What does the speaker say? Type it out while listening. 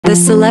The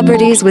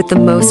celebrities with the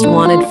most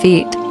wanted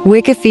feet.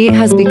 Wikifeet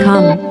has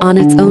become, on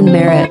its own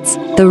merits,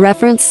 the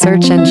reference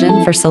search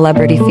engine for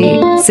celebrity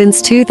feet.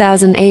 Since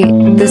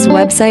 2008, this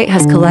website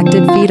has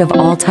collected feet of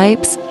all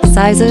types,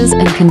 sizes,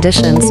 and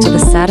conditions to the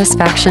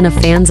satisfaction of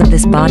fans of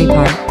this body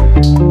part.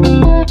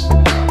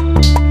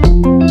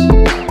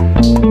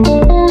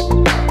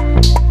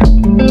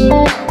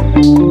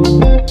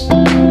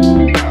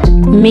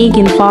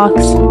 Megan Fox.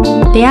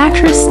 The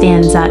actress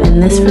stands out in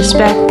this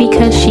respect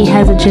because she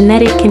has a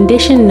genetic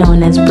condition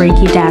known as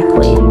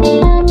Brachydactyly.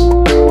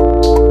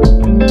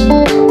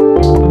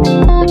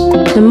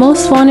 The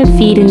most wanted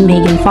feet in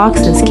Megan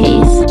Fox's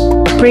case.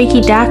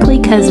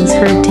 Brachydactyly causes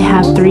her to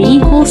have 3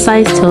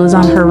 equal-sized toes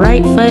on her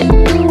right foot.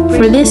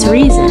 For this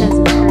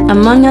reason,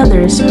 among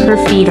others, her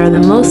feet are the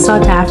most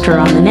sought after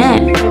on the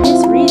net.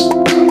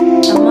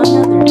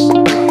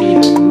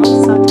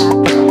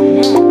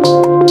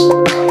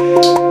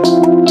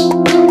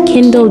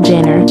 Kendall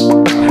Jenner.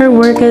 Her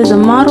work as a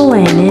model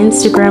and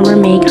Instagrammer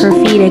make her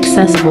feet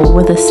accessible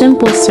with a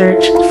simple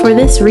search. For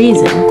this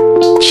reason,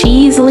 she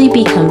easily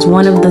becomes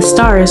one of the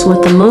stars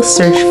with the most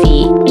searched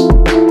feet.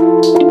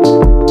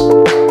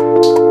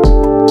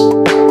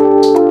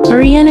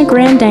 Ariana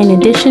Grande. In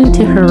addition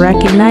to her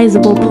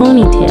recognizable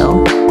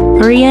ponytail,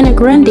 Ariana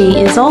Grande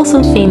is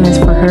also famous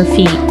for her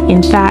feet.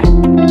 In fact,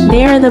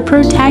 they are the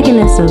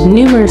protagonists of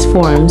numerous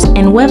forums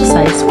and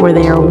websites where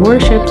they are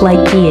worshipped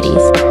like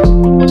deities.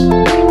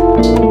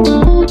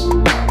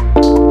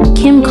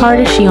 Kim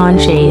Kardashian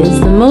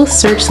is the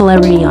most searched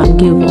celebrity on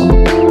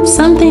Google,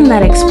 something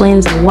that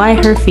explains why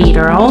her feet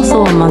are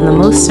also among the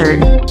most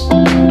searched.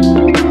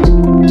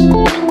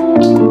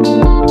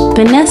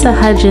 Vanessa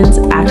Hudgens,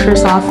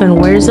 actress, often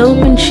wears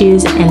open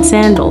shoes and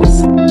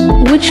sandals,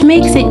 which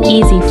makes it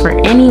easy for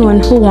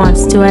anyone who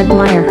wants to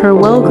admire her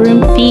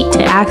well-groomed feet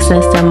to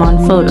access them on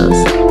photos.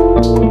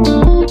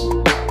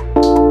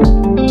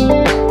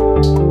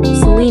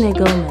 Selena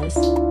Gomez.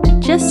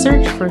 Just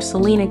search for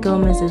Selena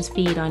Gomez's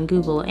feet on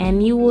Google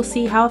and you will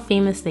see how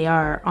famous they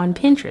are on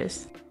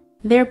Pinterest.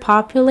 Their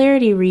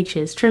popularity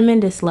reaches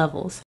tremendous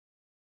levels.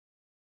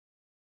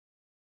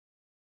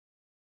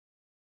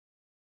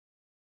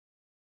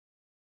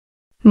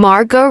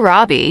 Margot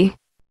Robbie.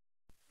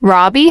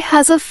 Robbie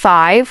has a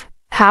 5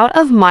 out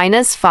of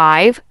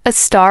 -5 a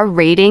star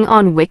rating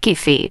on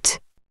Wikifeet.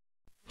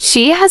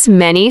 She has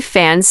many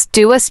fans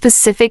due to a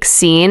specific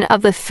scene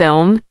of the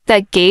film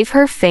that gave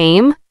her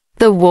fame,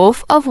 The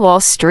Wolf of Wall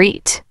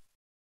Street.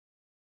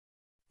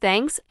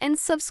 Thanks and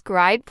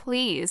subscribe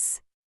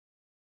please.